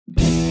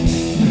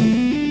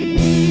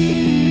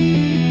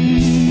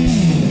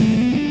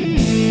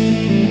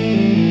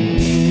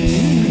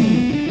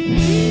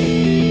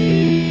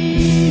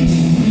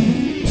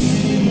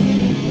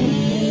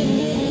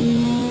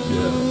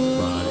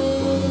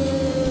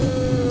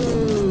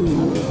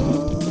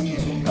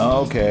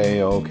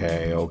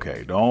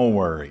Okay. Don't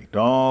worry.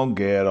 Don't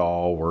get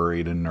all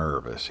worried and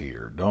nervous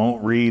here.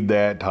 Don't read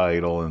that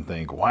title and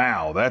think,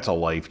 wow, that's a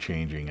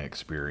life-changing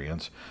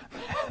experience.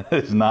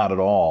 That is not at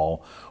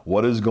all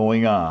what is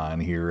going on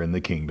here in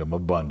the kingdom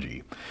of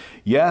Bungie.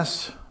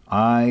 Yes,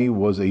 I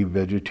was a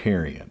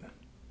vegetarian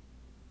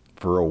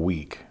for a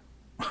week.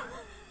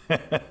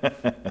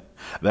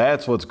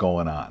 That's what's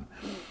going on.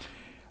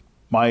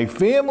 My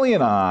family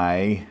and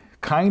I,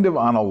 kind of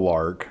on a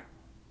lark,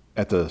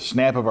 at the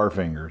snap of our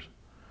fingers.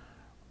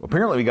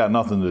 Apparently we got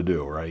nothing to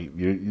do, right?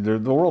 The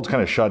world's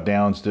kind of shut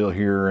down still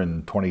here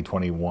in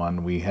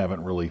 2021. We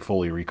haven't really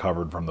fully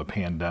recovered from the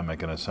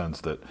pandemic in a sense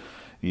that,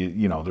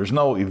 there's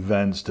no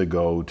events to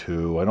go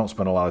to. I don't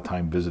spend a lot of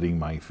time visiting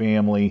my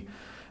family.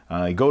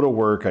 I go to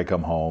work, I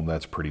come home,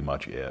 that's pretty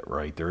much it,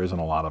 right? There isn't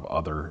a lot of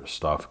other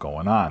stuff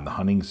going on. The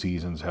hunting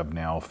seasons have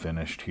now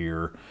finished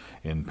here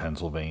in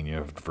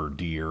Pennsylvania, for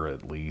deer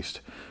at least.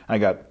 I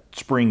got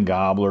spring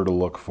gobbler to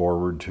look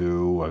forward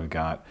to. I've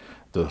got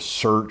the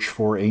search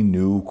for a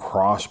new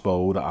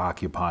crossbow to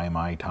occupy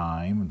my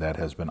time. That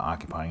has been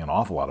occupying an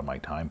awful lot of my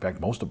time, in fact,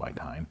 most of my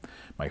time,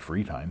 my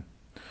free time.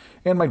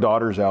 And my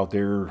daughter's out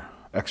there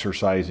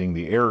exercising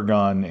the air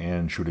gun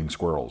and shooting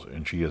squirrels,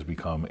 and she has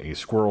become a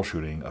squirrel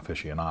shooting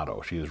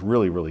aficionado. She is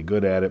really, really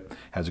good at it,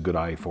 has a good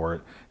eye for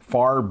it,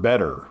 far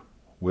better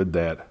with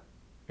that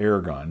air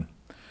gun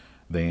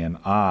than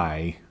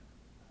I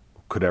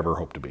could ever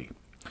hope to be.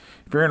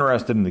 If you're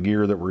interested in the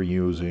gear that we're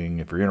using,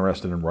 if you're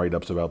interested in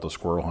write-ups about the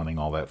squirrel hunting,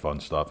 all that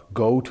fun stuff,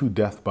 go to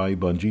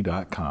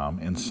deathbybungie.com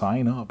and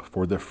sign up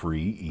for the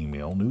free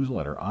email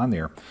newsletter. On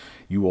there,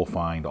 you will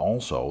find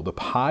also the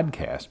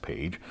podcast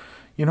page.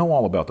 You know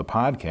all about the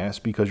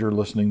podcast because you're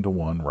listening to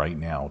one right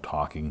now,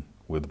 Talking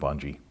with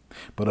Bungie.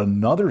 But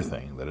another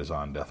thing that is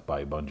on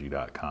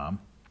deathbybungie.com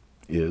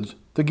is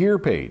the gear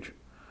page.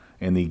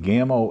 And the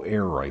Gammo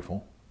air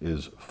rifle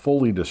is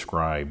fully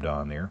described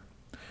on there.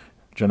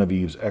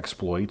 Genevieve's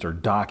exploits are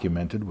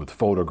documented with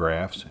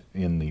photographs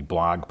in the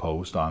blog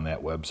post on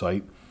that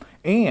website.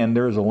 And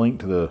there is a link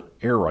to the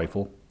air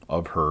rifle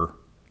of her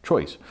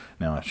choice.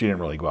 Now, she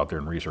didn't really go out there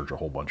and research a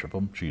whole bunch of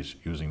them. She's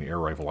using the air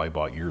rifle I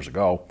bought years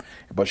ago,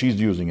 but she's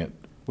using it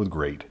with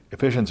great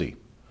efficiency.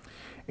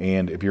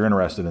 And if you're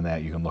interested in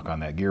that, you can look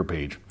on that gear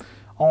page.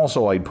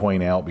 Also, I'd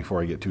point out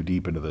before I get too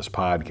deep into this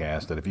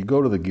podcast that if you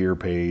go to the gear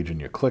page and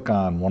you click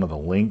on one of the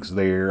links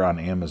there on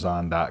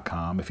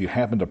Amazon.com, if you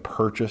happen to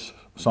purchase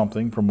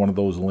something from one of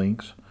those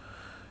links,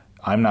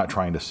 I'm not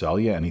trying to sell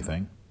you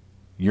anything.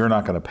 You're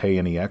not going to pay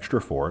any extra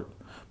for it.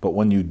 But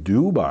when you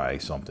do buy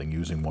something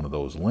using one of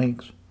those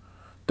links,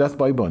 Death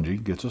by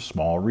Bungie gets a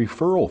small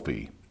referral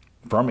fee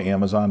from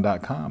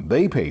Amazon.com.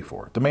 They pay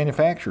for it. The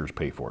manufacturers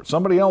pay for it.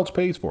 Somebody else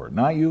pays for it,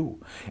 not you.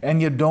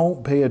 And you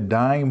don't pay a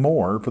dime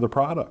more for the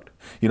product.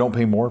 You don't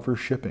pay more for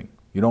shipping.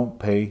 You don't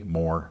pay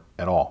more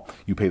at all.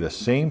 You pay the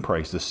same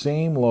price, the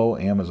same low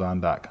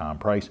Amazon.com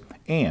price,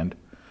 and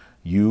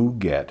you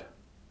get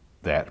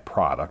that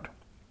product.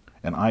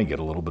 And I get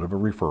a little bit of a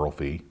referral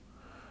fee.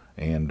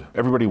 And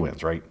everybody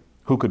wins, right?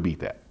 Who could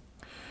beat that?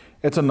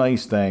 It's a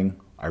nice thing.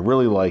 I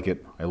really like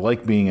it. I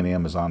like being an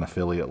Amazon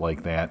affiliate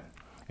like that.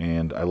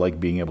 And I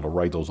like being able to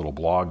write those little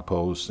blog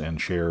posts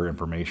and share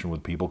information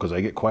with people because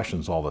I get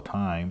questions all the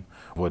time.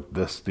 What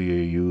this do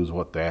you use?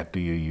 What that do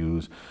you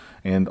use?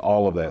 And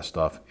all of that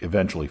stuff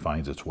eventually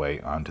finds its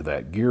way onto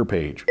that gear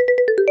page.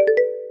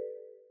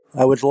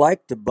 I would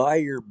like to buy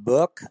your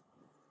book,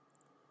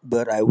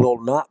 but I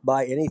will not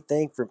buy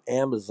anything from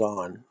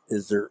Amazon.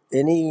 Is there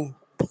any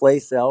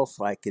place else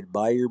I could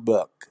buy your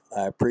book?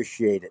 I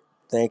appreciate it.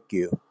 Thank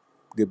you.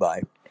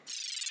 Goodbye.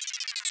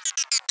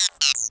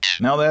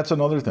 Now that's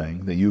another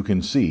thing that you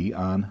can see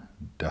on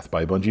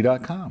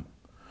deathbybungie.com.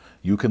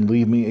 You can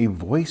leave me a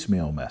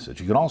voicemail message.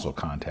 You can also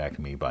contact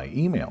me by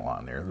email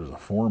on there. There's a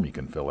form you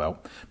can fill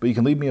out. But you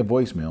can leave me a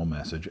voicemail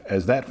message,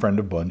 as that friend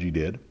of Bungie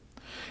did.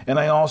 And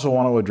I also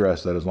want to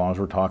address that as long as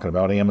we're talking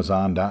about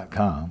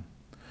Amazon.com.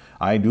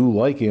 I do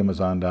like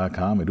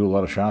Amazon.com. I do a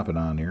lot of shopping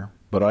on there.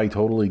 But I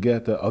totally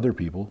get that other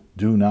people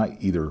do not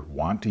either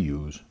want to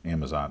use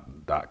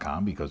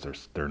Amazon.com because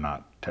they're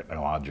not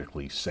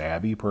technologically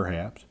savvy,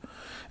 perhaps.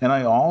 And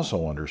I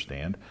also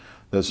understand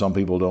that some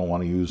people don't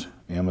want to use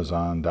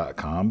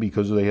Amazon.com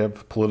because they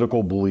have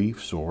political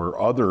beliefs or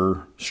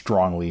other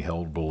strongly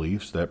held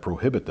beliefs that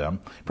prohibit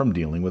them from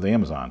dealing with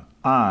Amazon.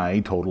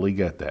 I totally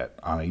get that.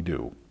 I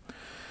do.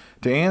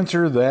 To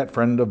answer that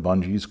friend of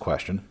Bungie's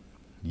question,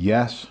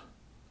 yes,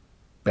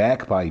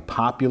 back by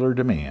popular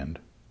demand,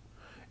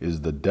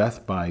 is the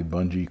Death by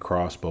Bungie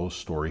crossbow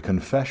story.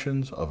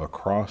 Confessions of a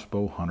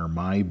Crossbow Hunter,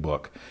 my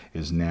book,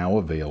 is now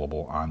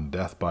available on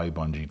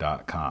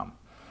deathbybungie.com.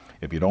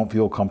 If you don't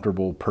feel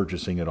comfortable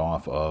purchasing it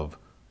off of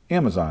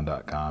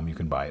Amazon.com, you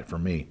can buy it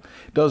from me.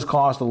 It does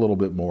cost a little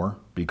bit more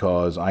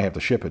because I have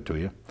to ship it to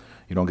you.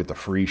 You don't get the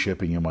free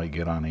shipping you might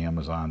get on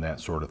Amazon, that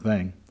sort of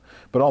thing.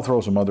 But I'll throw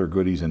some other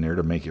goodies in there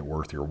to make it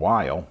worth your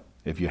while.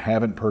 If you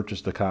haven't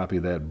purchased a copy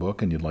of that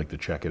book and you'd like to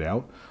check it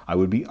out, I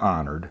would be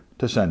honored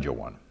to send you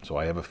one. So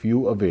I have a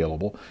few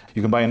available.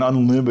 You can buy an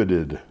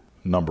unlimited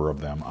number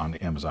of them on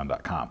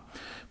Amazon.com.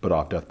 But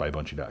off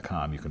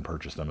deathbybungee.com, you can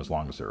purchase them as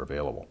long as they're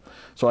available.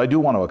 So I do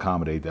want to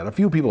accommodate that. A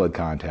few people had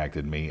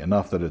contacted me,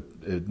 enough that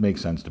it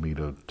makes sense to me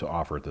to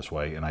offer it this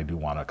way, and I do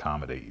want to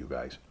accommodate you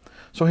guys.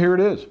 So here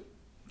it is,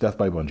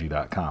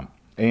 deathbybungee.com.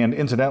 And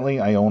incidentally,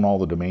 I own all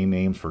the domain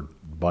names for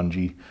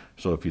Bungie,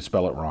 so if you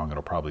spell it wrong,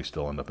 it'll probably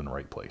still end up in the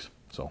right place.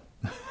 So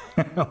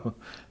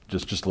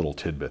just a little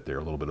tidbit there,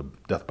 a little bit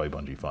of Death by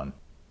Bungie fun.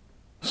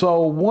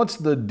 So what's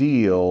the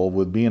deal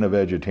with being a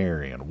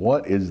vegetarian?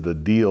 What is the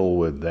deal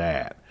with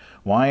that?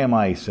 Why am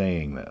I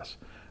saying this?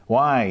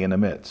 Why, in the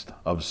midst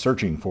of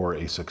searching for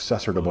a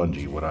successor to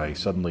Bungie, would I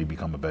suddenly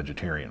become a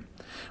vegetarian?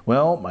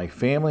 Well, my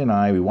family and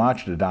I, we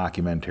watched a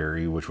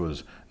documentary which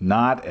was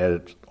not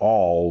at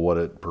all what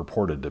it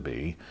purported to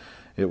be.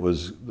 It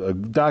was a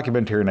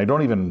documentary, and I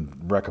don't even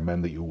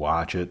recommend that you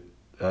watch it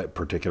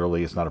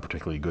particularly. It's not a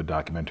particularly good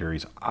documentary.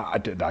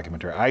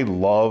 I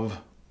love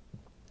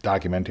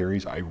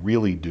documentaries. I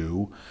really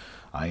do.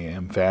 I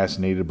am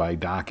fascinated by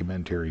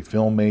documentary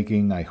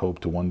filmmaking. I hope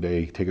to one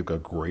day take a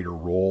greater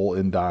role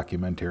in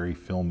documentary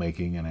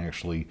filmmaking and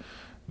actually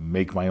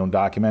make my own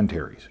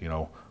documentaries. You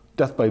know,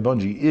 Death by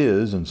Bungie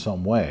is, in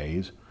some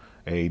ways,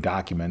 a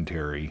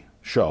documentary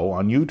show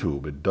on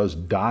YouTube. It does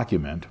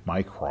document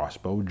my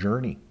crossbow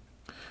journey,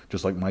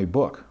 just like my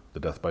book,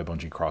 The Death by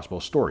Bungie Crossbow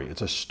Story.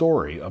 It's a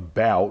story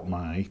about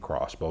my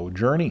crossbow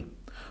journey.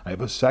 I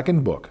have a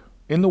second book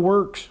in the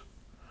works.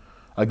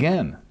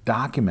 Again,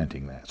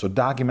 documenting that. So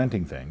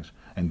documenting things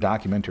and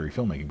documentary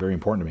filmmaking, very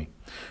important to me.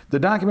 The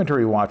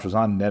documentary we watched was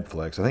on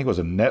Netflix. I think it was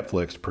a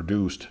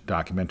Netflix-produced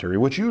documentary,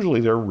 which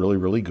usually they're really,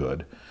 really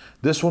good.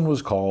 This one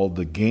was called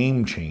The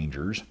Game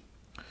Changers,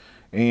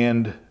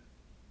 and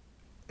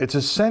it's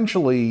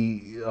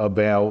essentially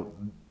about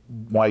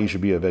why you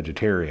should be a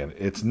vegetarian.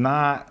 It's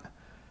not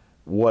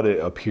what it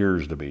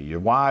appears to be. You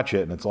watch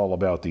it and it's all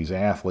about these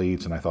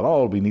athletes, and I thought, oh,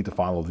 it'll be neat to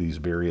follow these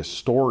various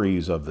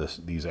stories of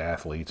these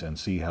athletes and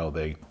see how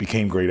they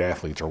became great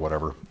athletes or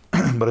whatever.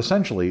 But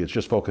essentially, it's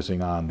just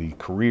focusing on the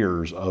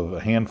careers of a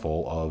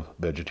handful of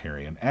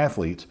vegetarian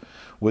athletes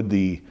with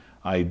the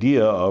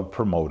idea of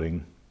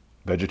promoting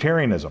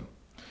vegetarianism.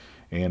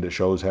 And it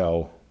shows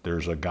how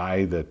there's a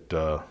guy that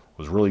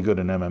was really good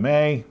in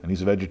MMA, and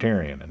he's a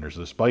vegetarian. And there's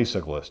this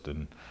bicyclist,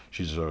 and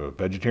she's a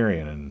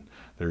vegetarian. And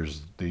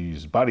there's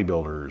these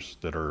bodybuilders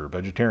that are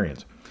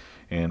vegetarians.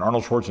 And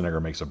Arnold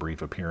Schwarzenegger makes a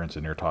brief appearance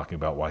in there talking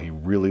about why he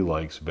really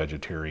likes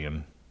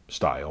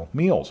vegetarian-style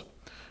meals.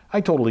 I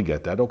totally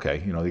get that.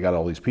 Okay, you know, they got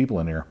all these people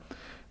in there.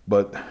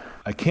 But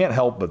I can't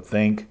help but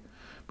think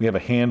we have a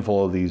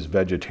handful of these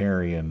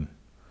vegetarian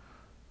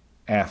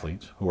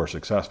athletes who are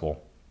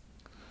successful.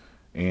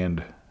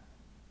 And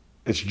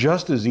it's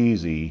just as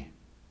easy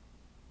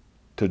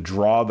to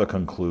draw the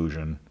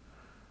conclusion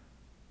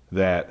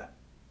that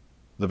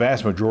the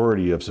vast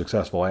majority of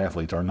successful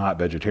athletes are not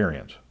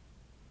vegetarians.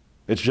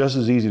 It's just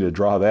as easy to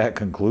draw that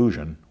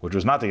conclusion, which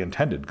was not the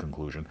intended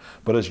conclusion,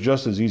 but it's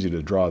just as easy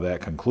to draw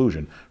that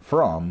conclusion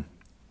from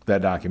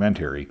that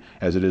documentary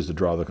as it is to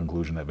draw the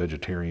conclusion that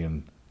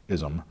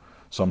vegetarianism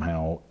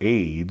somehow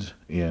aids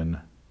in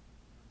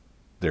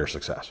their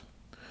success.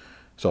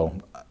 So,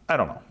 I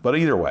don't know. But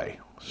either way,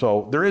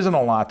 so there isn't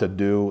a lot to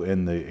do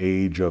in the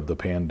age of the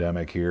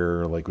pandemic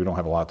here. Like, we don't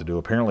have a lot to do.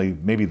 Apparently,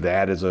 maybe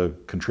that is a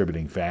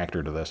contributing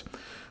factor to this.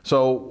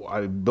 So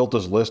I built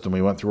this list and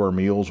we went through our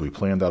meals. We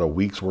planned out a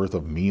week's worth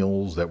of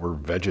meals that were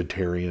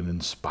vegetarian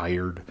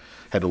inspired.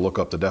 Had to look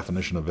up the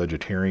definition of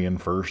vegetarian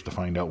first to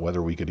find out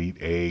whether we could eat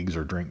eggs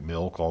or drink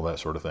milk, all that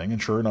sort of thing.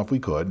 And sure enough, we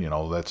could. You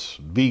know,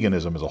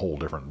 veganism is a whole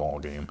different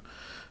ballgame.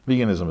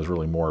 Veganism is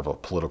really more of a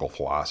political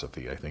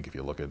philosophy, I think, if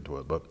you look into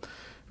it. But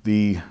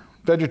the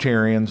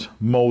vegetarians,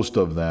 most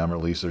of them, or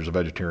at least there's a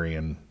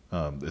vegetarian,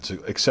 it's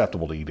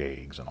acceptable to eat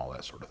eggs and all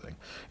that sort of thing.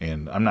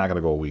 And I'm not going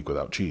to go a week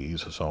without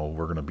cheese, so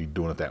we're going to be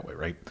doing it that way,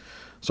 right?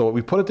 So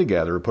we put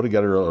together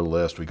a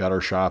list. We got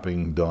our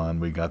shopping done.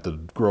 We got the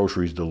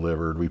groceries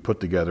delivered. We put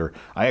together,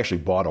 I actually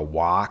bought a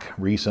wok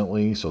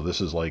recently, so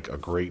this is like a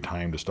great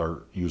time to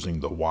start using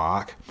the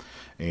wok.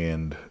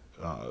 And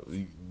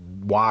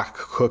wok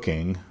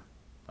cooking,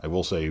 I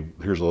will say,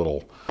 here's a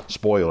little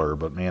spoiler,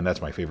 but man,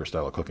 that's my favorite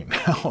style of cooking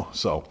now.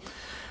 So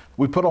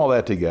we put all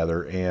that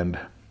together and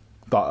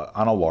thought,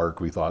 on a lark,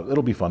 we thought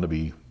it'll be fun to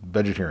be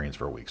vegetarians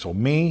for a week. So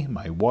me,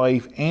 my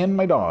wife, and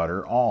my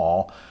daughter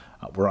all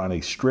were on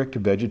a strict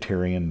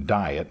vegetarian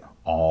diet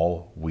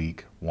all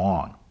week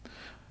long,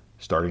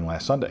 starting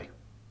last Sunday.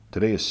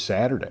 Today is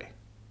Saturday,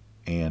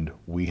 and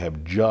we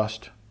have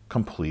just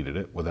completed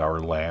it with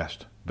our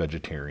last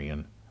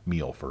vegetarian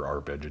meal for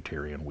our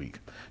vegetarian week.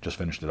 Just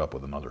finished it up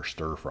with another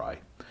stir fry.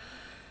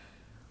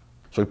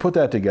 So we put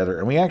that together,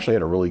 and we actually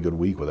had a really good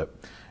week with it.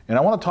 And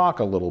I want to talk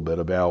a little bit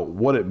about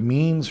what it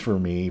means for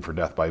me for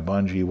Death by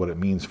Bungie, what it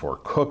means for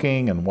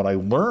cooking, and what I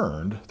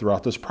learned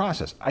throughout this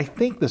process. I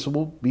think this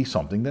will be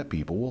something that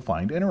people will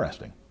find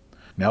interesting.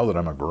 Now that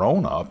I'm a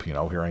grown-up, you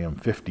know, here I am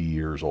 50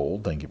 years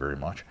old, thank you very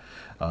much.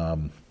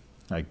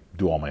 I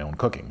do all my own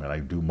cooking, and I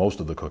do most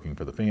of the cooking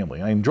for the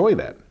family. I enjoy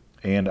that.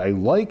 And I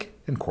like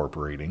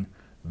incorporating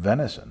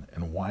venison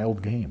and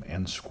wild game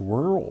and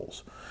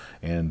squirrels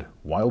and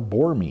wild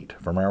boar meat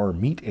from our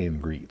meet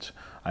and greets.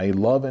 I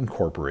love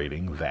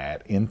incorporating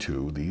that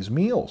into these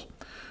meals.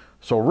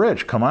 So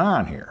Rich, come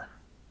on here.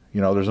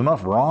 There's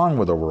enough wrong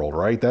with the world,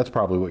 right? That's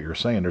probably what you're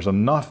saying. There's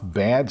enough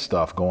bad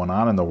stuff going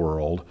on in the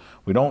world.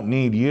 We don't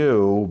need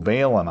you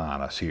bailing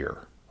on us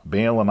here,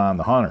 bailing on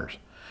the hunters.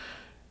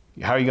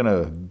 How are you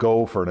going to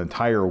go for an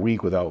entire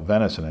week without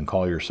venison and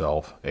call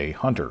yourself a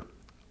hunter?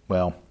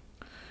 Well,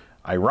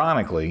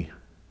 ironically,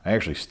 I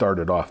actually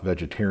started off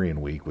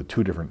Vegetarian Week with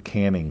 2 different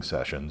canning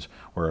sessions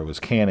where I was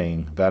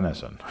canning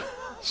venison.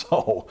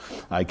 So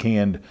I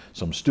canned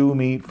some stew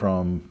meat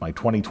from my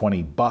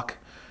 2020 buck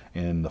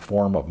in the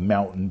form of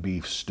mountain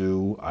beef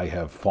stew. I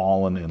have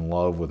fallen in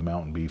love with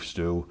mountain beef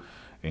stew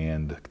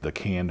and the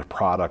canned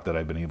product that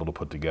I've been able to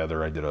put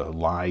together. I did a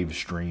live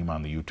stream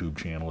on the YouTube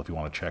channel if you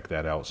want to check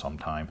that out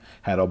sometime.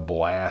 Had a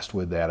blast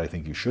with that. I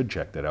think you should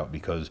check that out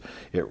because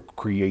it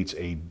creates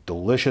a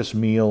delicious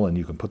meal, and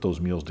you can put those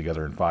meals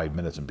together in 5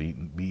 minutes and be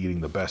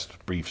eating the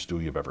best beef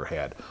stew you've ever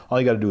had. All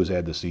you got to do is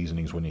add the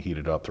seasonings when you heat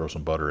it up, throw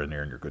some butter in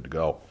there, and you're good to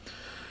go.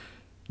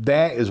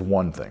 That is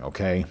one thing,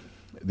 okay?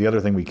 The other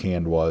thing we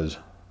canned was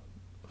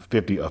a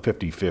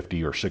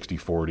 50-50 or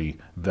 60-40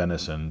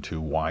 venison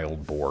to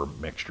wild boar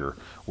mixture,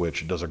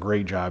 which does a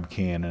great job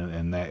canning,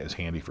 and that is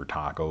handy for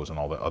tacos and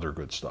all the other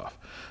good stuff.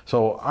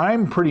 So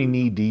I'm pretty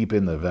knee deep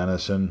in the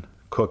venison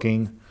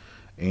cooking,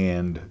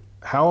 and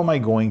how am I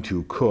going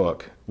to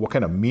cook? What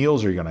kind of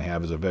meals are you going to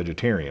have as a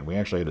vegetarian? We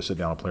actually had to sit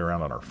down and play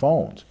around on our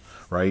phones,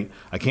 right?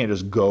 I can't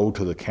just go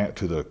to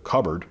the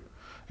cupboard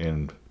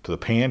and to the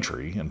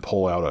pantry and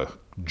pull out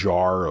a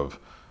jar of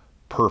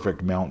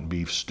perfect mountain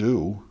beef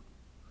stew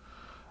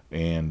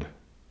and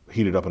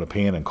heat it up in a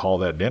pan and call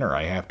that dinner.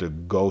 I have to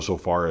go so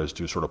far as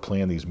to sort of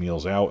plan these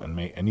meals out,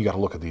 and you got to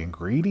look at the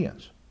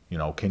ingredients.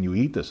 Can you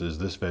eat this? Is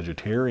this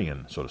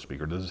vegetarian, so to speak,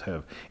 or does this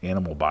have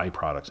animal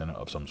byproducts in it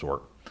of some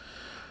sort?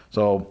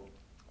 So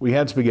we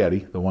had spaghetti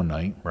the one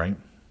night, right,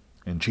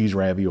 and cheese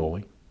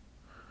ravioli.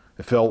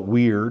 It felt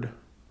weird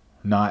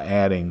not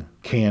adding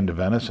canned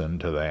venison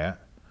to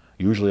that.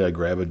 Usually I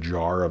grab a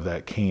jar of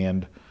that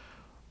canned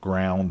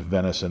ground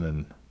venison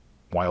and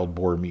wild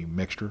boar meat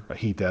mixture. I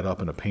heat that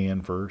up in a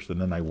pan first, and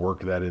then I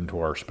work that into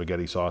our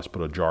spaghetti sauce,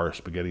 put a jar of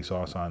spaghetti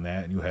sauce on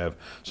that, and you have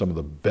some of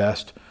the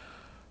best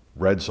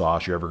red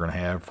sauce you're ever going to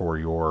have for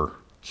your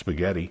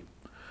spaghetti.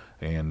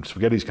 And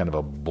spaghetti's kind of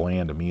a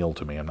bland meal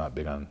to me. I'm not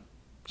big on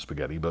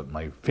spaghetti, but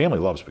my family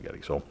loves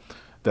spaghetti, so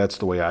that's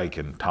the way I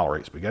can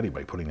tolerate spaghetti,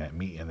 by putting that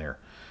meat in there.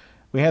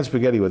 We had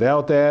spaghetti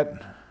without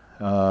that.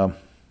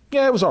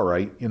 Yeah, it was all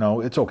right.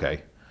 It's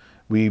okay.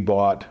 We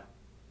bought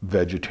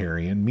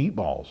vegetarian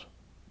meatballs.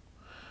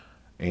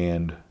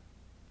 And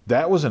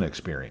that was an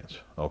experience,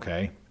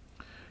 okay?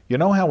 You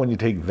know how when you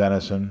take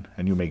venison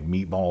and you make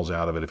meatballs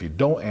out of it, if you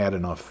don't add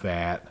enough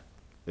fat,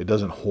 it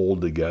doesn't hold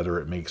together.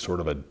 It makes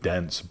sort of a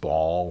dense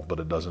ball, but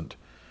it's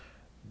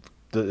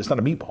not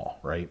a meatball,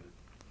 right?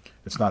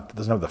 It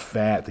doesn't have the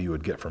fat that you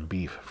would get from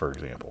beef, for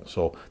example.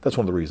 So that's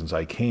one of the reasons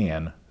I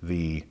can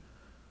the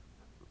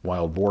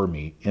wild boar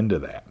meat into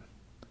that,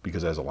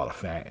 because it has a lot of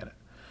fat in it.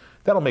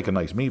 That'll make a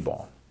nice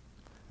meatball.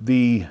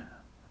 The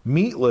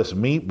meatless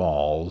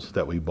meatballs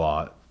that we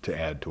bought to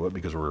add to it,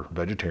 because we're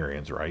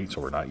vegetarians, right?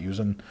 So we're not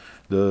using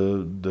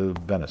the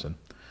venison.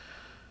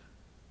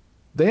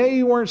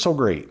 They weren't so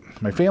great.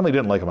 My family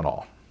didn't like them at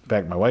all. In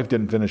fact, my wife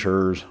didn't finish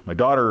hers. My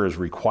daughter is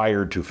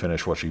required to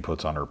finish what she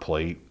puts on her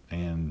plate,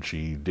 and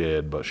she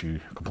did, but she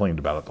complained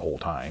about it the whole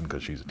time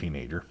because she's a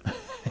teenager.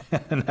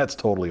 And that's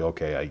totally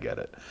okay. I get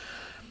it.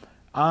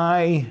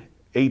 I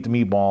ate the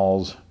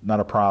meatballs, not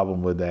a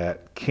problem with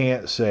that.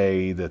 Can't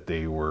say that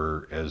they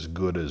were as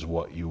good as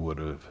what you would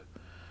have.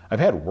 I've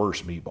had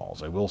worse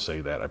meatballs, I will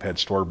say that. I've had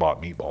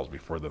store-bought meatballs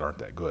before that aren't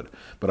that good,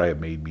 but I have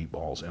made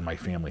meatballs, and my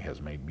family has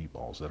made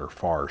meatballs that are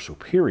far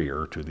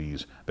superior to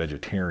these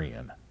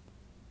vegetarian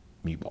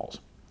meatballs.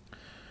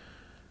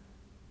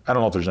 I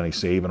don't know if there's any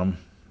saving them.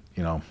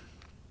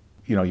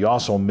 You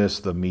also miss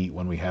the meat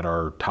when we had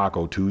our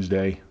Taco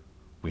Tuesday.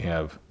 We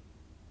have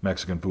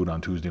Mexican food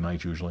on Tuesday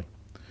nights usually.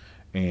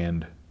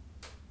 And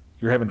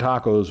you're having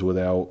tacos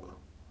without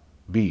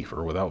beef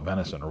or without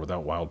venison or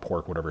without wild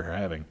pork, whatever you're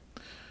having,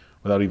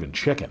 without even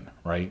chicken,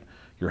 right?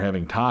 You're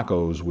having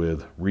tacos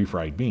with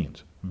refried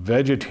beans,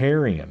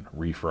 vegetarian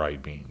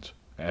refried beans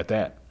at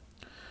that.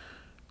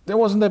 That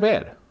wasn't that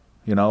bad.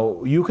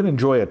 You can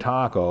enjoy a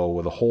taco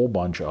with a whole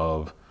bunch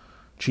of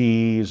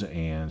cheese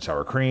and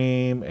sour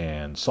cream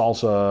and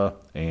salsa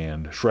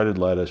and shredded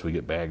lettuce. We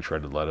get bagged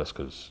shredded lettuce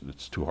because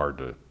it's too hard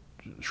to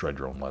shred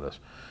your own lettuce.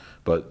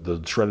 But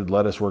the shredded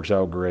lettuce works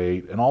out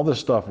great, and all this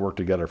stuff worked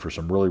together for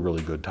some really,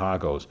 really good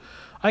tacos.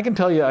 I can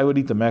tell you I would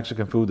eat the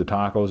Mexican food, the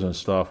tacos and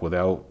stuff,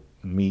 without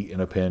meat in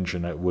a pinch,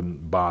 and it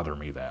wouldn't bother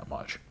me that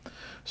much.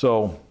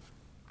 So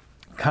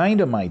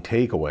kind of my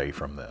takeaway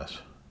from this,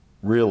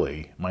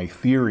 really, my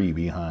theory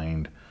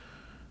behind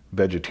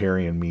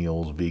vegetarian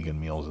meals, vegan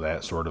meals,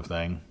 that sort of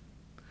thing,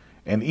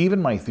 and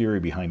even my theory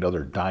behind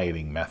other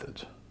dieting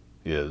methods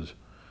is,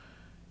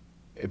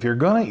 if you're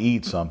going to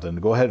eat something,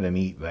 go ahead and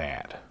eat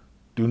that.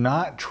 Do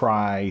not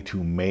try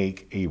to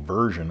make a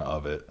version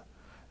of it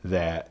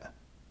that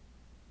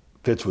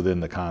fits within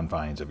the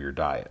confines of your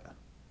diet,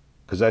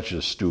 because that's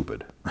just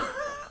stupid.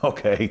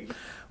 Okay?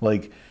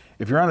 Like,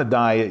 if you're on a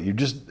diet, you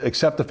just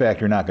accept the fact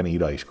you're not going to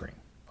eat ice cream.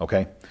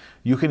 Okay?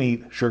 You can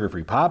eat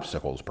sugar-free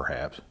popsicles,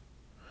 perhaps,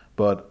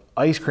 but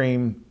ice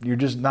cream, you're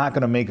just not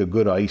going to make a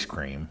good ice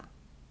cream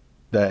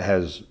that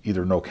has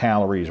either no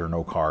calories or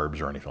no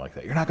carbs or anything like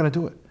that. You're not going to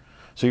do it.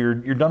 So you're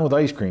done with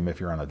ice cream if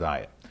you're on a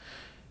diet.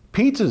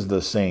 Pizza's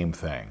the same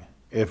thing.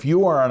 If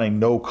you are on a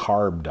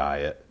no-carb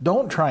diet,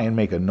 don't try and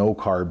make a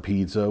no-carb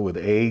pizza with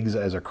eggs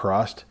as a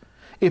crust.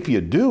 If you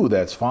do,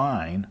 that's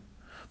fine.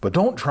 But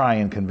don't try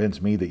and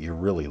convince me that you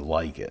really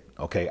like it.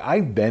 Okay,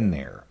 I've been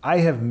there. I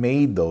have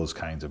made those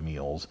kinds of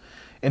meals,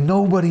 and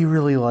nobody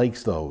really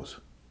likes those.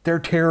 They're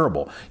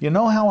terrible. You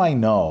know how I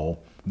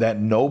know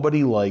that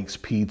nobody likes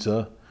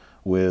pizza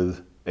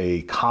with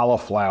a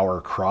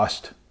cauliflower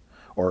crust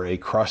or a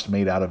crust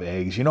made out of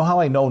eggs? You know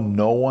how I know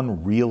no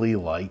one really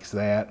likes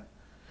that?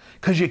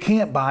 Because you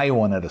can't buy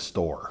one at a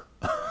store.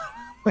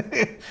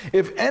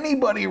 If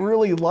anybody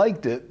really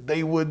liked it,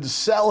 they would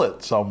sell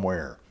it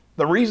somewhere.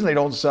 The reason they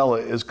don't sell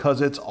it is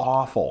because it's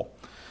awful.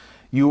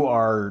 You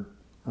are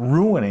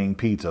ruining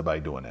pizza by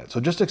doing it. So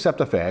just accept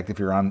the fact, if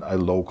you're on a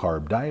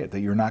low-carb diet, that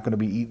you're not going to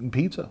be eating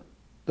pizza.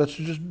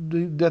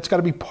 That's got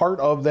to be part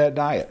of that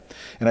diet.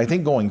 And I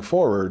think going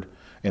forward,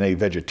 in a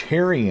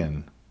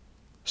vegetarian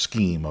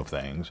scheme of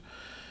things,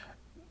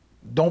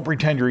 don't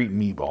pretend you're eating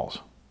meatballs.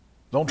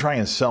 Don't try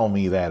and sell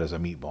me that as a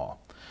meatball.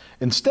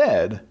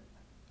 Instead,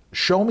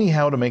 show me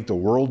how to make the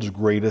world's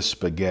greatest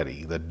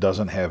spaghetti that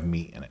doesn't have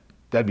meat in it.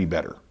 That'd be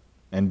better.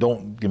 And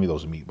don't give me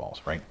those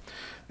meatballs, right?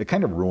 It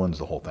kind of ruins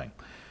the whole thing.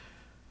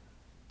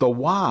 The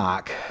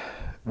wok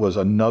was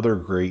another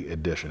great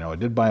addition. Now, I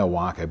did buy a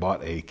wok. I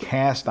bought a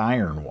cast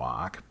iron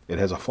wok. It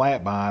has a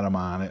flat bottom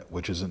on it,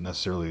 which isn't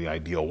necessarily the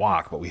ideal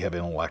wok, but we have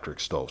an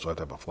electric stove, so I have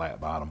to have a flat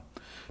bottom.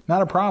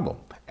 Not a problem.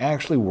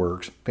 Actually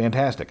works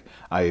fantastic.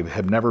 I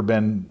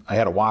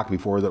had a wok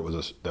before that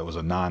was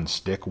a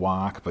non-stick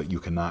wok, but you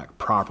cannot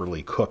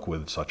properly cook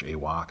with such a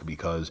wok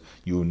because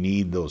you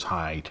need those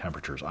high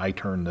temperatures. I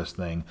turned this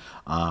thing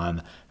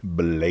on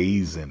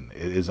blazing.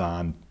 It is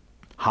on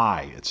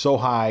high. It's so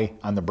high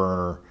on the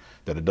burner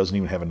that it doesn't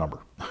even have a number.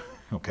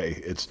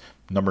 Okay, it's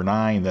number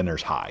 9, then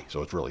there's high,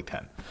 so it's really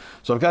 10.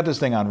 So I've got this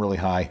thing on really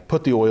high,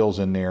 put the oils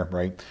in there,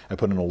 right? I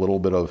put in a little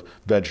bit of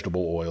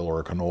vegetable oil or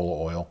a canola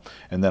oil,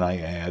 and then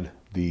I add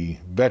the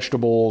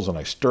vegetables and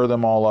I stir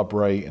them all up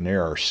right, and they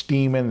are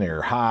steaming,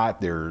 they're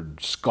hot, they're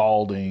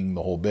scalding,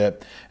 the whole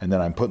bit. And then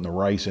I'm putting the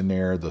rice in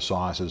there, the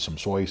sauces, some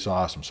soy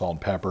sauce, some salt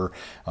and pepper.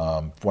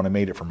 When I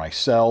made it for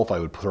myself, I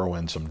would throw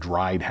in some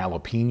dried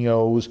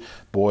jalapenos.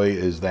 Boy,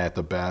 is that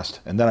the best.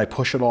 And then I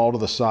push it all to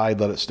the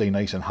side, let it stay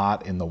nice and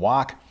hot in the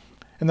wok.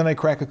 And then I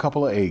crack a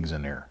couple of eggs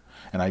in there.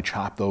 And I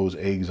chop those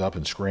eggs up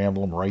and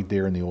scramble them right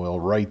there in the oil,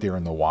 right there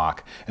in the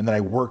wok. And then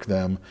I work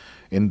them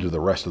into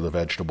the rest of the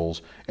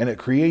vegetables. And it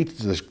creates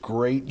this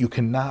great, you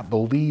cannot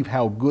believe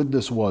how good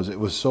this was. It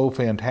was so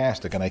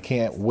fantastic. And I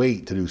can't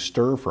wait to do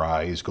stir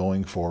fries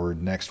going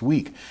forward next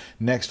week.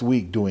 Next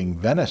week doing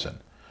venison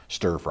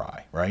stir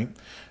fry, right?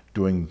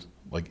 Doing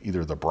like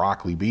either the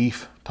broccoli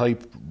beef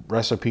type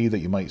recipe that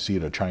you might see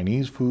at a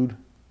Chinese food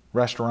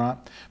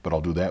restaurant. But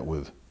I'll do that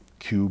with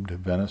cubed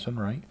venison,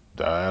 right?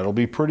 That'll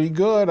be pretty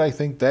good. I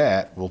think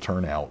that will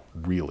turn out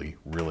really,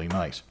 really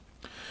nice.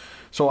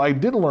 So I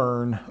did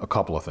learn a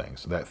couple of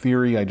things. That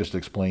theory I just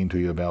explained to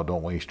you about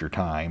don't waste your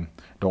time,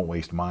 don't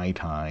waste my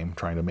time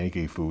trying to make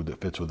a food that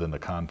fits within the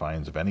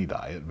confines of any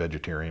diet,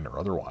 vegetarian or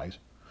otherwise.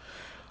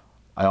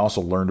 I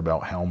also learned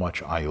about how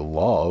much I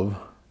love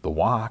the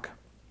wok.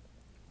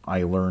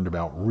 I learned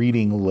about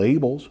reading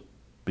labels,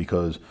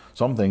 because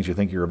some things you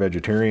think you're a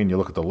vegetarian, you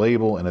look at the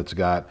label and it's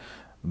got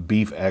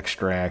beef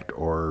extract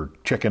or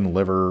chicken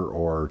liver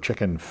or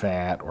chicken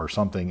fat or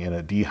something in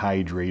a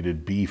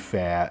dehydrated beef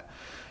fat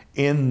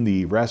in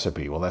the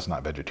recipe. Well, that's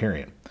not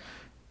vegetarian.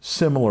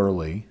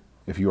 Similarly,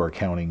 if you are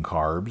counting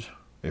carbs,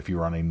 if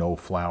you're on a no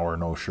flour,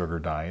 no sugar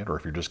diet, or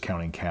if you're just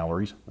counting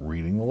calories,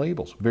 reading the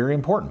labels. Very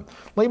important.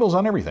 Labels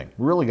on everything.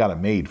 We really got it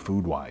made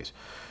food-wise.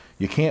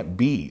 You can't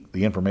beat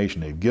the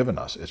information they've given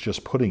us. It's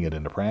just putting it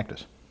into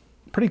practice.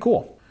 Pretty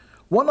cool.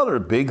 One other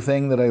big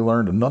thing that I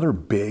learned, another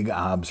big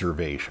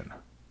observation,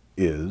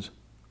 is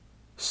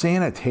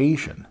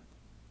sanitation.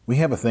 We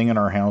have a thing in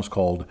our house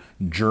called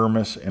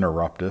Germis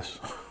interruptus.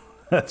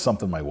 That's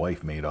something my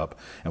wife made up,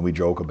 and we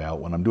joke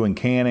about. When I'm doing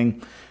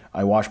canning,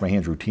 I wash my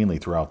hands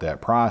routinely throughout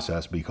that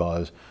process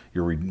because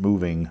you're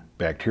removing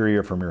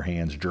bacteria from your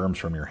hands, germs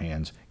from your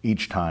hands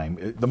each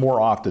time. The more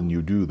often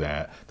you do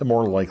that, the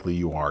more likely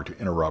you are to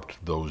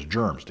interrupt those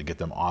germs, to get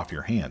them off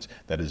your hands.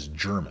 That is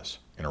Germis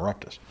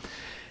interruptus.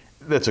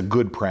 That's a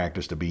good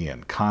practice to be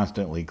in.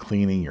 Constantly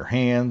cleaning your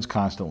hands,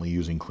 constantly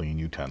using clean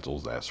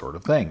utensils, that sort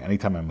of thing.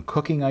 Anytime I'm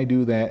cooking, I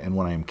do that, and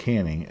when I'm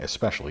canning,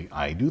 especially,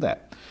 I do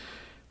that.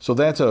 So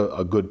that's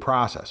a good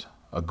process,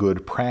 a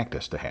good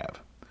practice to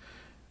have.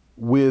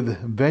 With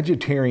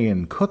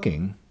vegetarian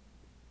cooking,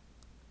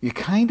 you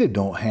kind of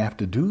don't have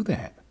to do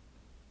that.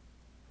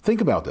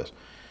 Think about this.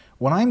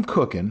 When I'm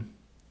cooking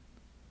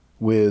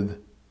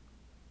with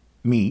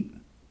meat,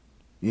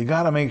 you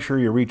got to make sure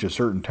you reach a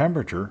certain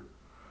temperature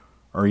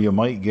or you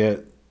might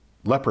get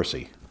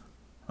leprosy.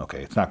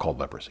 Okay, it's not called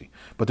leprosy,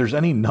 but there's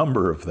any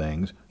number of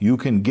things you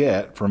can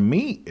get from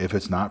meat if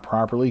it's not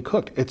properly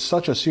cooked. It's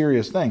such a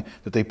serious thing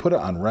that they put it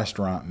on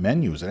restaurant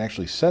menus. It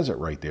actually says it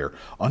right there.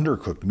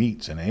 Undercooked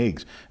meats and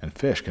eggs and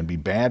fish can be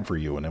bad for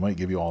you, and they might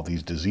give you all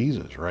these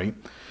diseases, right?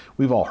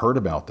 We've all heard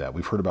about that.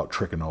 We've heard about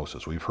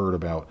trichinosis. We've heard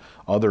about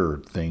other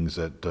things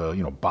that,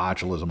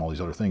 botulism, all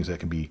these other things that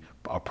can be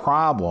a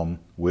problem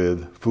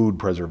with food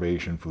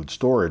preservation, food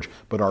storage,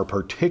 but are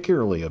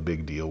particularly a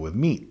big deal with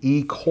meat.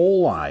 E.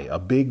 coli, a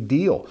big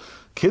deal.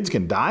 Kids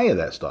can die of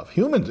that stuff.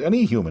 Humans,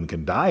 any human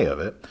can die of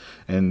it,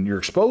 and you're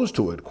exposed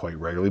to it quite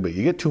regularly, but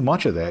you get too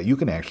much of that, you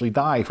can actually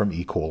die from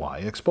E.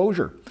 coli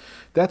exposure.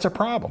 That's a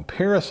problem.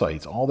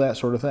 Parasites, all that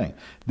sort of thing.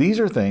 These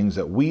are things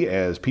that we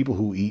as people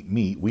who eat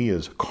meat, we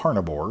as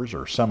carnivores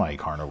or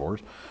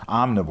semi-carnivores,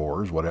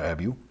 omnivores, what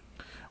have you,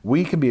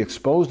 we can be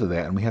exposed to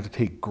that, and we have to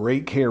take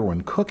great care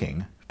when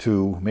cooking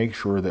to make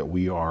sure that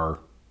we are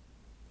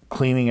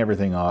cleaning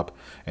everything up.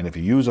 And if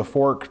you use a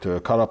fork to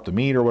cut up the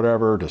meat or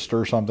whatever, to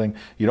stir something,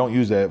 you don't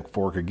use that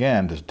fork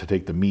again to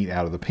take the meat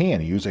out of the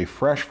pan. You use a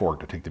fresh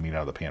fork to take the meat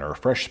out of the pan, or a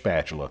fresh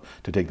spatula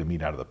to take the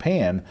meat out of the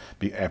pan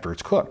after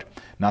it's cooked,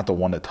 not the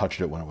one that touched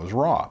it when it was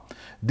raw.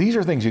 These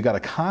are things you got to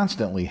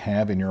constantly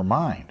have in your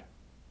mind.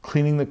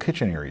 Cleaning the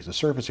kitchen areas, the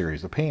surface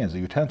areas, the pans, the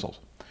utensils,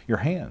 your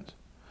hands.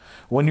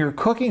 When you're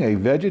cooking a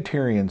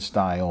vegetarian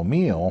style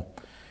meal,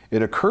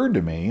 it occurred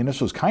to me, and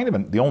this was kind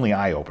of the only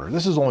eye-opener.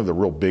 This is only the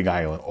real big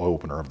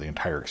eye-opener of the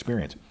entire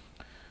experience.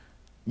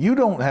 You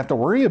don't have to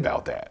worry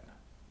about that.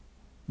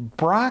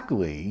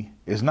 Broccoli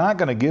is not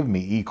going to give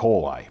me E.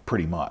 coli,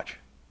 pretty much.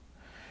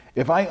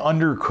 If I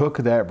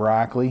undercook that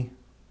broccoli,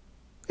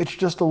 it's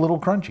just a little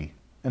crunchy.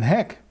 And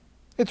heck,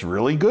 it's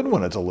really good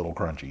when it's a little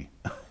crunchy.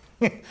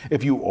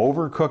 If you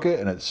overcook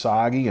it and it's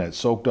soggy and it's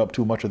soaked up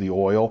too much of the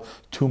oil,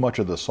 too much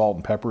of the salt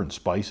and pepper and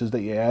spices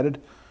that you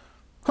added,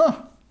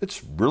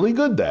 it's really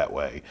good that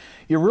way.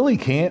 You really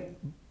can't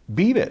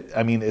beat it.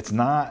 I mean, it's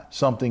not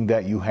something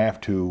that you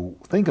have to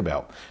think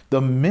about.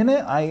 The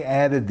minute I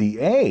added the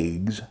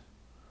eggs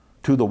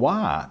to the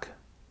wok,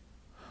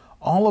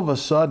 all of a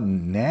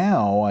sudden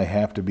now I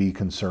have to be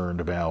concerned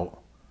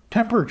about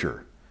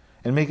temperature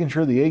and making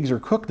sure the eggs are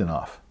cooked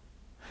enough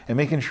and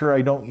making sure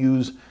I don't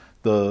use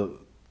the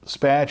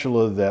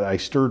spatula that I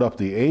stirred up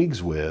the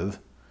eggs with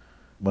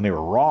when they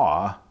were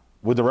raw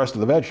with the rest of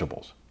the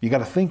vegetables. You got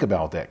to think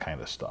about that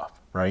kind of stuff,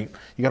 right?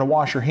 You got to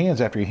wash your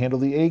hands after you handle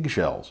the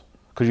eggshells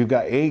because you've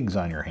got eggs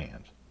on your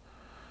hands.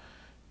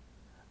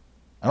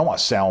 I don't want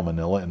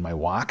salmonella in my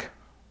wok.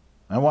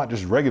 I want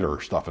just regular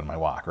stuff in my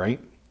wok,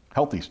 right?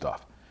 Healthy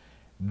stuff.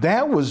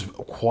 That was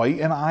quite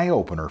an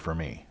eye-opener for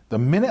me. The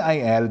minute I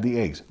added the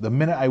eggs, the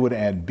minute I would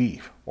add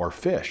beef or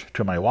fish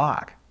to my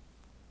wok,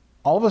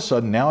 all of a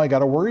sudden now I got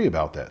to worry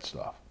about that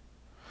stuff.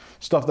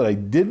 Stuff that I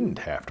didn't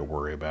have to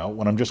worry about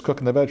when I'm just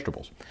cooking the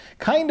vegetables.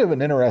 Kind of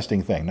an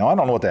interesting thing. Now, I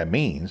don't know what that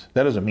means.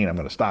 That doesn't mean I'm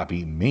going to stop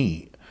eating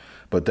meat,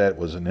 but that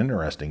was an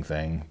interesting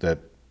thing that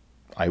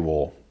I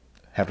will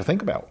have to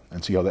think about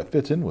and see how that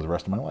fits in with the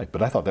rest of my life.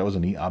 But I thought that was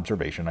a neat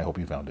observation. I hope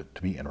you found it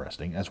to be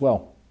interesting as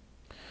well.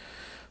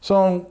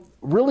 So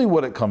really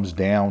what it comes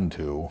down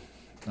to,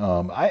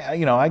 I'm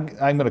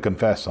going to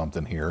confess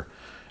something here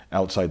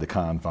outside the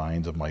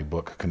confines of my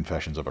book,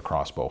 Confessions of a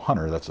Crossbow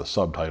Hunter. That's the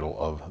subtitle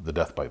of the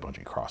Death by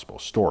Bungee Crossbow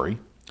story.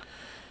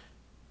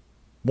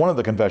 One of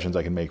the confessions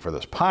I can make for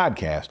this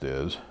podcast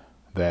is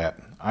that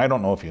I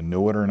don't know if you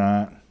knew it or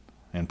not,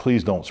 and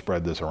please don't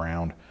spread this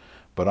around,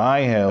 but I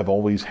have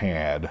always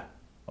had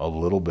a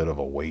little bit of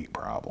a weight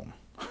problem.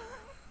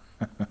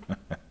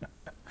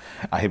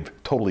 I have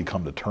totally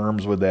come to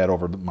terms with that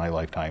over my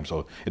lifetime,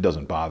 so it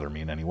doesn't bother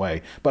me in any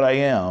way. But I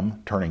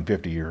am turning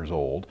 50 years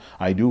old.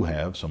 I do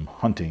have some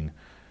hunting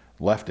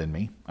left in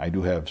me. I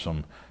do have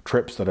some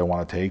trips that I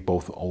want to take,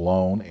 both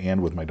alone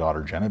and with my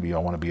daughter Genevieve. I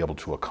want to be able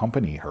to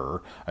accompany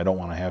her. I don't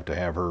want to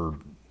have her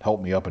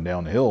help me up and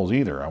down the hills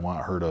either. I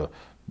want her to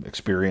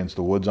experience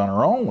the woods on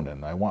her own,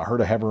 and I want her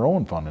to have her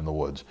own fun in the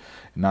woods,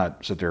 and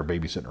not sit there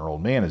babysitting her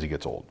old man as he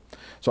gets old.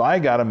 So I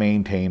got to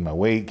maintain my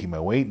weight, keep my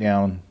weight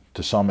down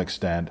to some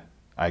extent.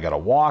 I got to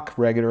walk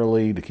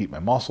regularly to keep my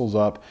muscles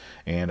up,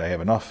 and I have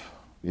enough,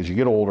 as you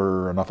get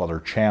older, enough other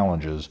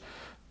challenges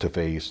to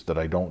face that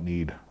I don't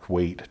need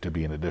weight to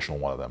be an additional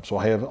one of them. So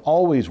I have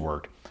always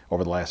worked,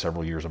 over the last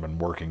several years, I've been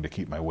working to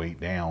keep my weight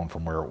down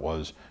from where it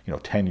was,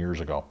 10 years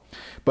ago.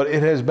 But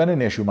it has been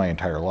an issue my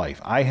entire life.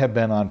 I have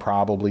been on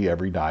probably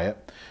every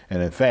diet,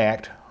 and in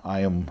fact,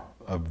 I've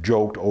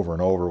joked over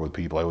and over with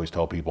people. I always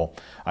tell people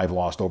I've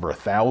lost over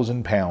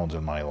 1,000 pounds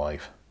in my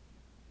life.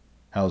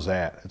 How's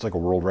that? It's like a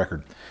world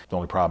record. The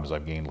only problem is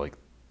I've gained like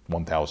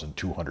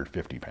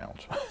 1,250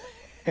 pounds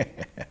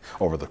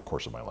over the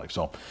course of my life.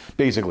 So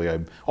basically,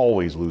 I'm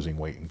always losing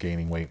weight and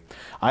gaining weight.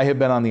 I have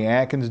been on the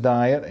Atkins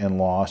diet and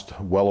lost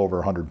well over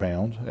 100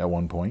 pounds at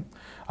one point.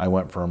 I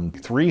went from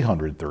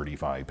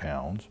 335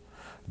 pounds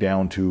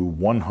down to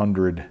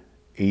 108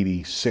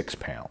 86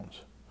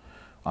 pounds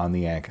on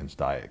the Atkins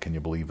diet. Can you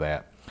believe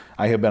that?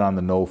 I have been on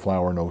the no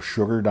flour, no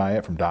sugar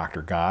diet from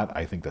Dr. Gott.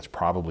 I think that's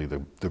probably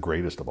the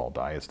greatest of all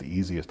diets, the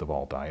easiest of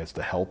all diets,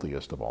 the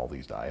healthiest of all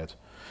these diets.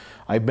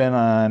 I've been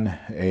on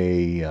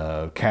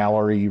a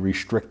calorie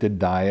restricted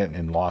diet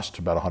and lost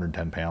about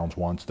 110 pounds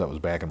once. That was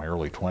back in my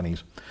early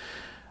 20s.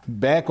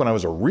 Back when I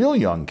was a real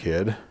young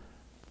kid,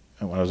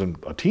 and when I was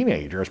a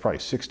teenager, I was probably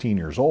 16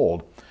 years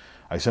old,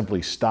 I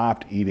simply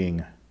stopped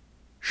eating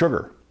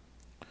sugar.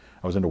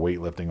 I was into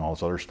weightlifting, all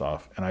this other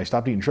stuff, and I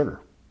stopped eating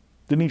sugar.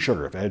 Didn't eat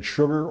sugar. If it had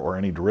sugar or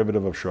any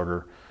derivative of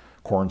sugar,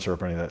 corn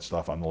syrup, any of that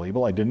stuff on the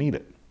label, I didn't eat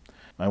it.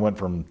 I went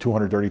from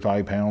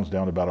 235 pounds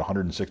down to about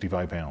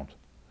 165 pounds.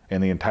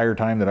 And the entire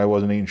time that I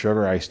wasn't eating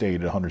sugar, I stayed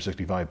at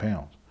 165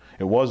 pounds.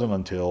 It wasn't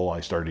until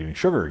I started eating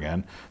sugar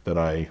again that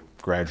I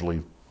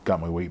gradually got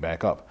my weight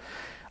back up.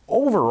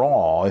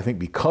 Overall, I think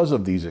because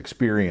of these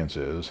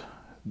experiences,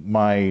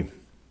 my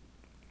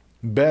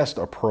best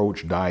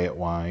approach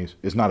diet-wise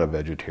is not a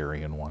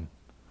vegetarian one.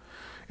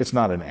 It's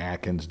not an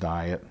Atkins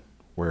diet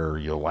where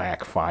you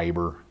lack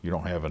fiber, you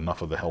don't have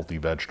enough of the healthy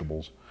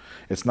vegetables.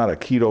 It's not a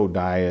keto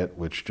diet,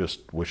 which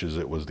just wishes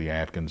it was the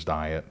Atkins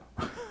diet.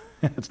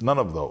 It's none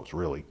of those,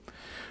 really.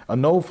 A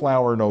no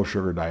flour, no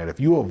sugar diet,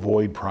 if you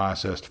avoid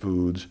processed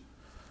foods,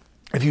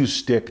 if you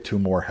stick to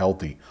more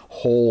healthy,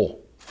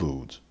 whole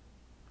foods,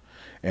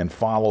 and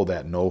follow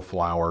that no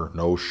flour,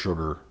 no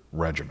sugar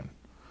regimen.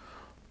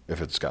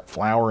 If it's got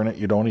flour in it,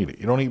 you don't eat it.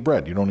 You don't eat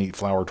bread. You don't eat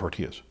flour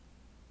tortillas.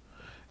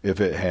 If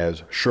it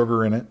has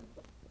sugar in it,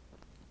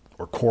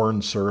 or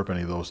corn syrup,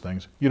 any of those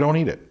things, you don't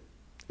eat it.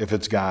 If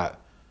it's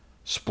got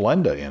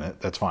Splenda in it,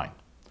 that's fine.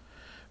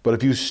 But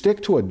if you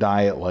stick to a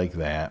diet like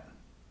that,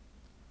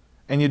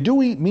 and you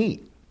do eat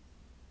meat,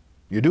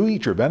 you do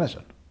eat your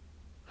venison,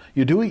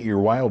 you do eat your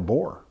wild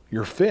boar,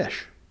 your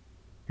fish,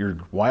 your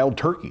wild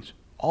turkeys,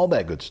 all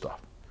that good stuff.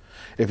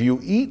 If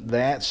you eat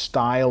that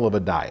style of a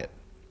diet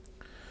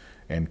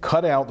and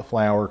cut out the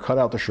flour, cut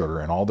out the sugar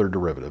and all their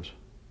derivatives,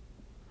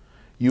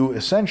 you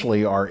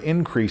essentially are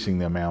increasing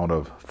the amount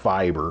of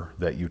fiber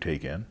that you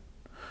take in.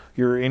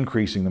 You're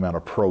increasing the amount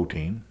of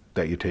protein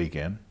that you take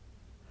in.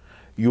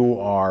 You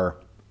are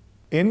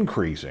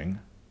increasing,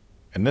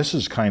 and this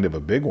is kind of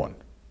a big one,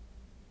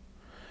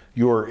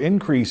 you're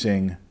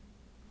increasing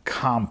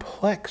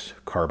complex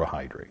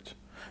carbohydrates.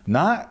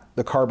 Not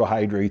the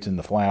carbohydrates in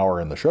the flour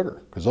and the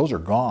sugar, because those are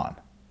gone.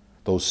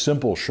 Those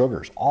simple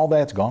sugars, all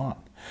that's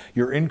gone.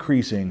 You're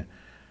increasing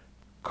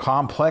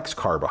complex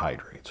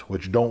carbohydrates,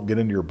 which don't get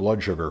into your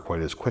blood sugar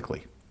quite as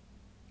quickly,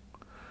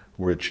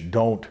 which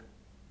don't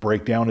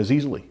break down as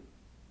easily,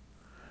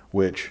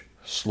 which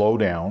slow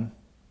down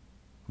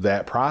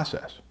that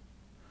process.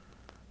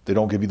 They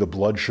don't give you the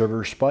blood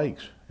sugar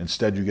spikes.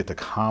 Instead, you get the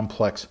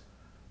complex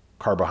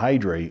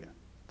carbohydrate,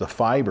 the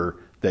fiber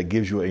that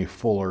gives you a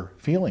fuller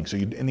feeling. So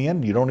in the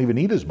end, you don't even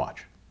eat as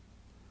much.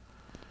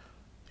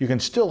 You can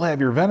still have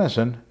your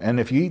venison, and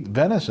if you eat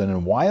venison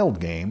and wild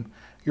game,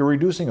 you're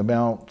reducing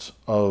amounts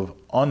of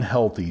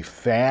unhealthy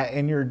fat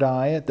in your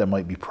diet that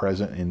might be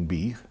present in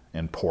beef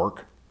and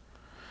pork.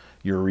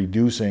 You're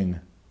reducing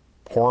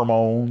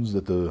hormones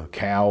that the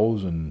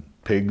cows and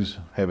pigs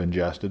have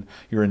ingested.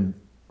 You're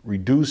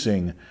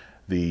reducing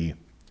the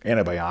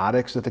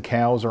antibiotics that the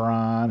cows are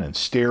on and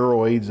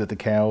steroids that the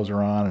cows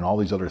are on and all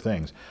these other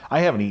things. I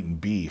haven't eaten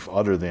beef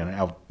other than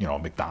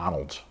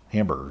McDonald's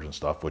hamburgers and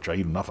stuff, which I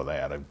eat enough of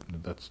that.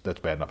 That's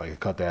bad enough. I could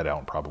cut that out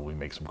and probably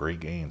make some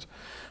great gains.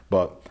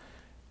 But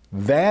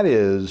that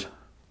is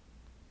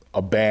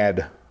a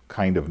bad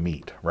kind of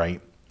meat,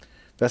 right?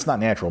 That's not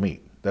natural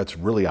meat. That's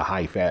really a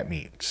high-fat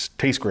meat. It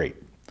tastes great.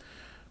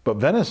 But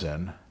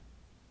venison,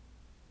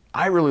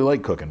 I really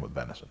like cooking with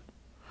venison.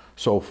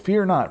 So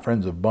fear not,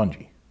 friends of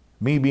Bungie.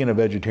 Me being a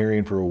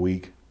vegetarian for a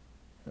week,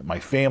 my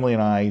family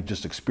and I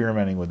just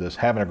experimenting with this,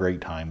 having a great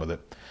time with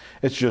it.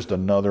 It's just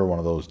another one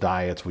of those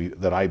diets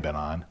that I've been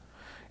on.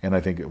 And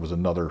I think it was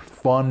another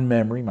fun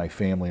memory my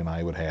family and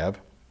I would have.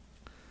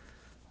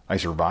 I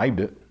survived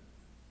it.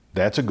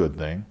 That's a good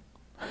thing.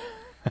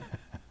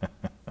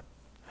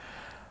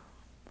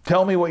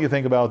 Tell me what you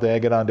think about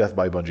that. Get on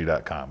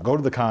deathbybungee.com. Go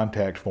to the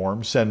contact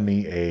form. Send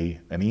me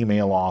an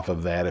email off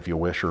of that if you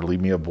wish, or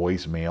leave me a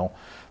voicemail.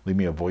 Leave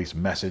me a voice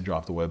message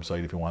off the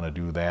website if you want to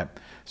do that.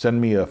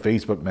 Send me a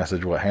Facebook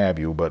message, what have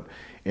you. But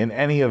in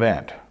any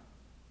event,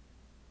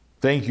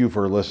 thank you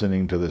for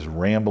listening to this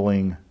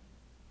rambling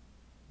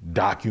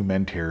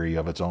documentary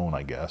of its own,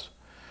 I guess.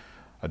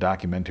 A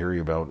documentary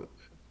about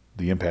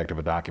the impact of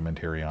a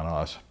documentary on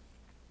us.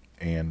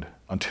 And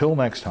until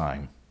next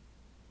time,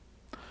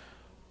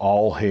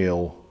 all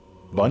hail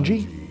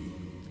Bungie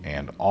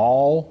and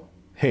all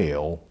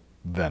hail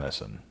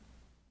venison.